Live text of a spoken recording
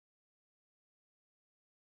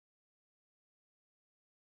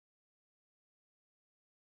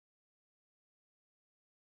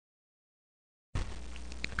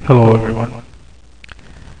Hello everyone.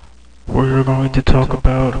 We're going to talk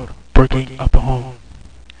about breaking up a home.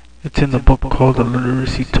 It's in the book called The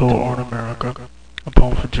Literacy Toll on America, A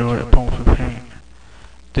Poem for Joy, A Poem for Pain.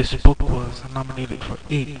 This book was nominated for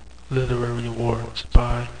 8 literary awards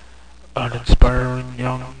by an inspiring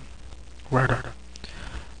young writer.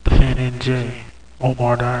 TheFanNJ,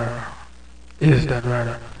 Omar Dyer, is that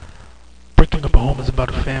writer. Breaking up a home is about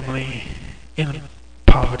a family in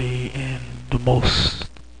poverty in the most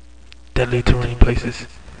deadly terrain places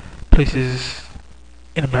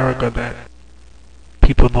in America that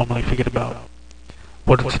people normally forget about.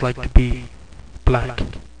 What it's like to be black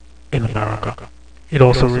in America. It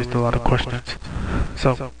also raised a lot of questions.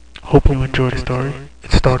 So, hope you enjoy the story.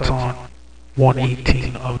 It starts on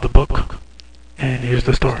 118 of the book, and here's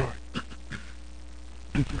the story.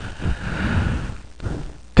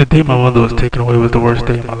 The day my mother was taken away was the worst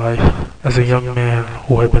day of my life. As a young man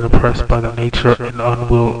who had been oppressed by the nature and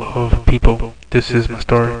unwill of people, this is my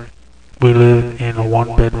story. We lived in a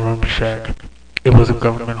one-bedroom shack. It was a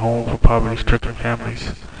government home for poverty-stricken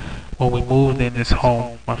families. When we moved in this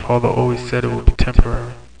home, my father always said it would be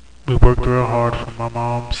temporary. We worked real hard for my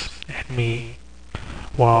mom's and me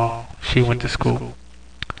while she went to school.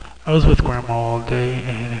 I was with grandma all day,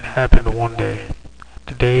 and it happened one day.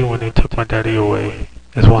 The day when they took my daddy away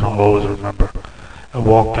is one I'll always remember. I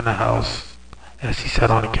walked in the house as he sat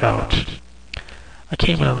on the couch. I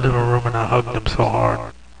came in the living room and I hugged him so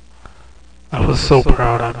hard. I was so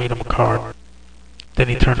proud I made him a card. Then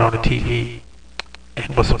he turned on the TV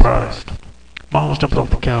and was surprised. Mom jumped off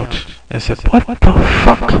the couch and said, "What the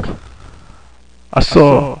fuck?" I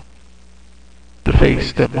saw the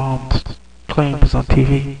face that Mom's claimed was on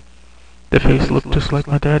TV. The face looked just like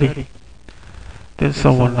my daddy. Then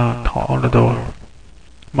someone knocked on the door.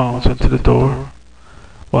 Mom went to the door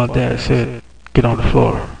while Dad said, "Get on the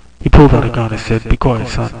floor." He pulled out a gun and said, "Be quiet,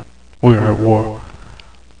 son. We are at war."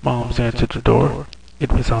 Mom's answered the door.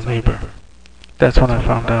 It was our neighbor. That's when I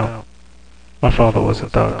found out my father was a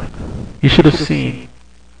thug. You should have seen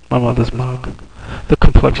my mother's mug. The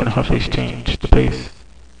complexion of her face changed, the pace.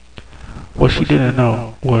 What she didn't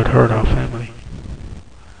know would hurt our family.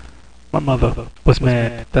 My mother was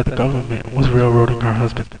mad that the government was railroading her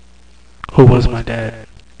husband, who was my dad,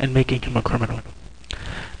 and making him a criminal.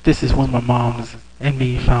 This is when my mom's and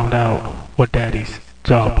me found out what daddy's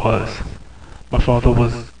job was. My father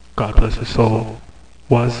was, God bless his soul,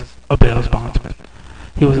 was a bail bondsman.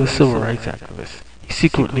 He was a civil rights activist. He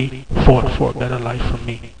secretly fought for a better life for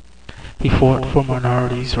me. He fought for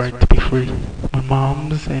minorities' right to be free. When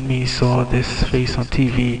moms and me saw this face on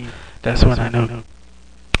TV, that's when I knew.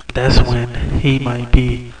 That's when he might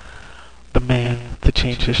be the man to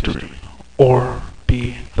change history, or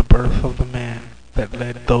be the birth of the man that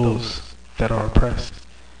led those that are oppressed.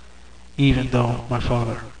 Even though my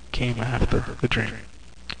father came after the dream,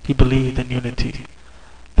 he believed in unity.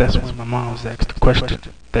 That's when my mom was asked a question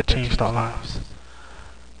that changed our lives.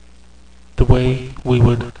 The way we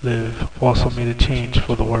would live also made a change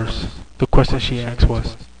for the worse. The question she asked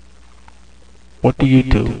was, "What do you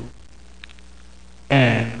do?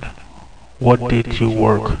 And what did you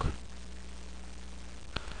work?"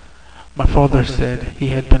 My father said he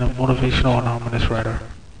had been a motivational and ominous writer.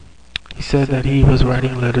 He said that he was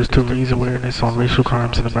writing letters to raise awareness on racial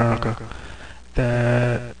crimes in America.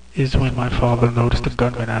 That is when my father noticed a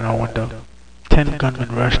gunman at our window. 10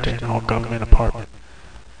 gunmen rushed in our government apartment.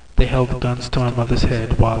 They held guns to my mother's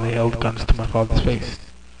head while they held guns to my father's face.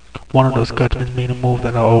 One of those gunmen made a move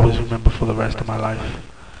that I'll always remember for the rest of my life.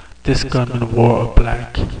 This gunman wore a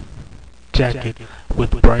black jacket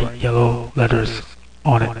with bright yellow letters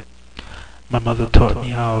on it. My mother taught me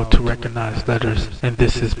how to recognize letters, and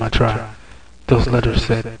this is my try. Those letters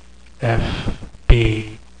said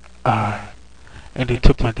FBI, and they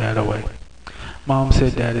took my dad away. Mom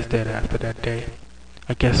said Dad is dead after that day.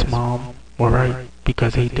 I guess Mom was right,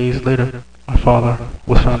 because 8 days later, my father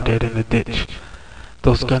was found dead in a ditch.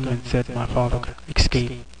 Those gunmen said my father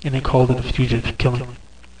escaped, and they called it a fugitive killing.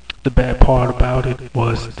 The bad part about it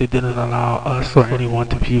was they didn't allow us or anyone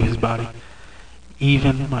to view his body.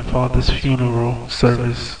 Even my father's funeral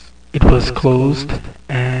service, it was closed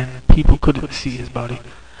and people couldn't see his body.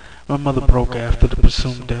 My mother broke after the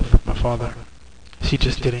presumed death of my father. She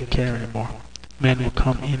just didn't care anymore. Men would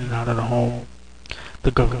come in and out of the home.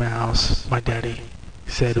 The government house, my daddy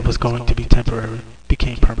said it was going to be temporary,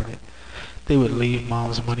 became permanent. They would leave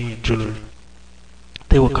Mom's money and jewelry.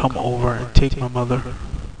 They would come over and take my mother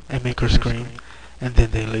and make her scream, and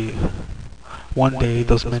then they leave. One day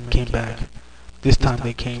those men came back. This time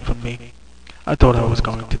they came for me. I thought I was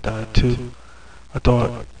going to die too. I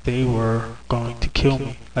thought they were going to kill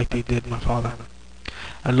me like they did my father.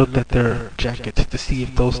 I looked at their jackets to see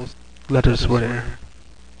if those letters were there.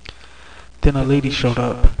 Then a lady showed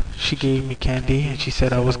up. She gave me candy and she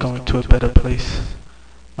said I was going to a better place.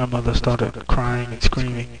 My mother started crying and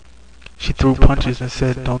screaming. She threw punches and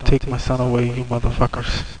said, "Don't take my son away, you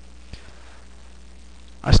motherfuckers."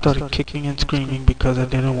 I started kicking and screaming because I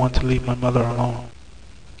didn't want to leave my mother alone.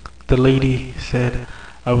 The lady said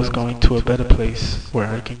I was going to a better place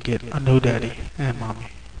where I can get a new daddy and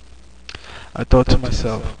mommy. I thought to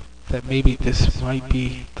myself that maybe this might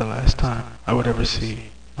be the last time I would ever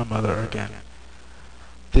see my mother again.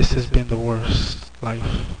 This has been the worst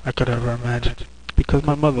life I could ever imagine because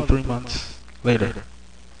my mother 3 months later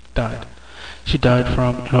died. She died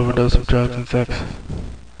from an overdose of drugs and sex.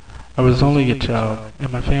 I was only a child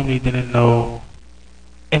and my family didn't know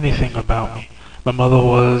anything about me. My mother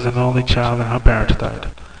was an only child and her parents died.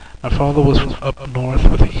 My father was from up north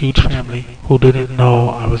with a huge family who didn't know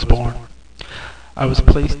I was born. I was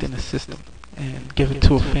placed in a system and given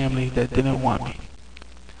to a family that didn't want me.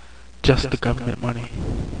 Just the government money.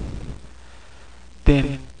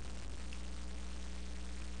 Then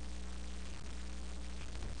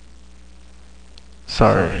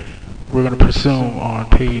we're going to presume on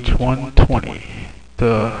page 120.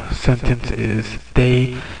 The sentence is,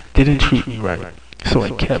 they didn't treat me right, so I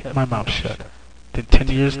kept my mouth shut. Then 10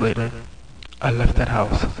 years later, I left that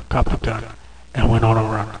house, copped a gun, and went on a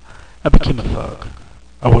run. I became a thug.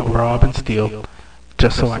 I would rob and steal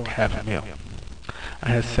just so I could have a meal. I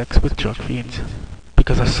had sex with drug fiends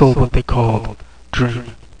because I sold what they called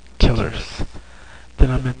dream killers. Then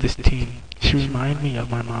I met this teen. She reminded me of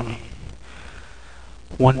my mommy.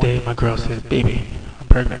 One day my girl said, "Baby, I'm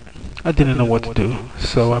pregnant." I didn't know what to do,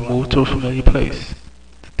 so I moved to a familiar place.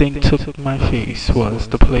 The thing took my face was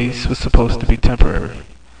the place was supposed to be temporary.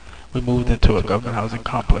 We moved into a government housing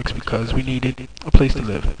complex because we needed a place to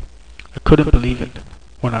live. I couldn't believe it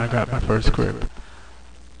when I got my first crib.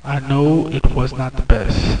 I know it was not the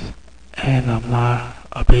best, and I'm not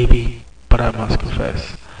a baby, but I must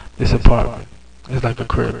confess, this apartment is like a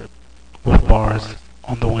crib with bars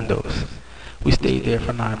on the windows. We stayed there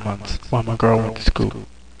for 9 months while my girl went to school.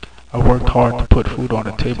 I worked hard to put food on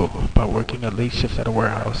the table by working a late shift at a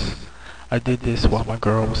warehouse. I did this while my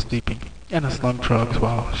girl was sleeping, and I slung drugs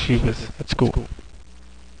while she was at school.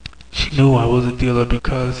 She knew I was a dealer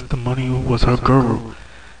because the money was her guru.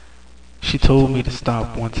 She told me to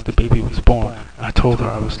stop once the baby was born. I told her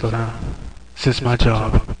I would slow down, since my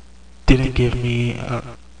job didn't give me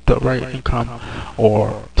the right income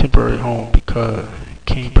or temporary home because it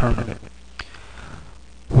came permanent.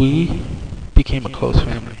 We became a close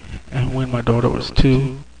family, and when my daughter was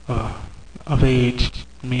 2 of age,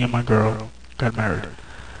 me and my girl got married.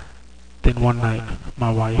 Then one night,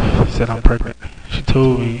 my wife said I'm pregnant. She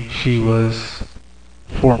told me she was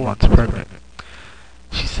 4 months pregnant.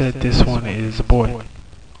 She said this one is a boy.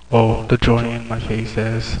 Oh, the joy in my face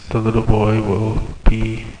as the little boy will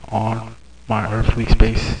be on my earthly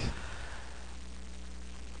space.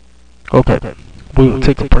 Okay, we will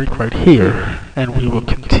take a break right here, and we will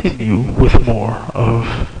continue with more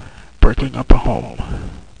of Breaking Up a Home,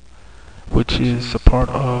 which is a part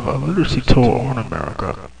of a literacy tour on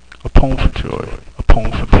America, a poem for joy, a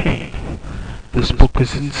poem for pain. This book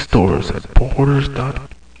is in stores at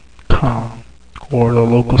borders.com or the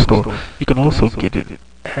local store. You can also get it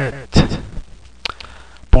at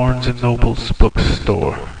Barnes & Noble's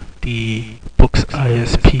bookstore. The book's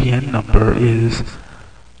ISBN number is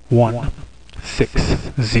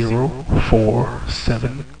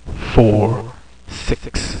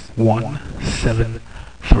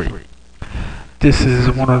 16047466173. This is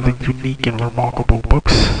one of the unique and remarkable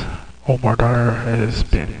books. Omar Dyer has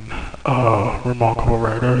been a remarkable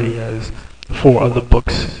writer. He has 4 other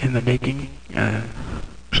books in the making, and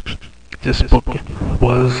this book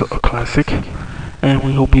was a classic, and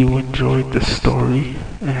we hope you enjoyed the story,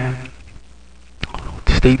 and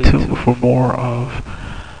stay tuned for more of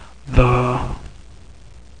the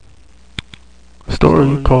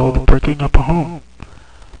story called Breaking Up a Home,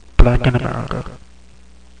 Black in America.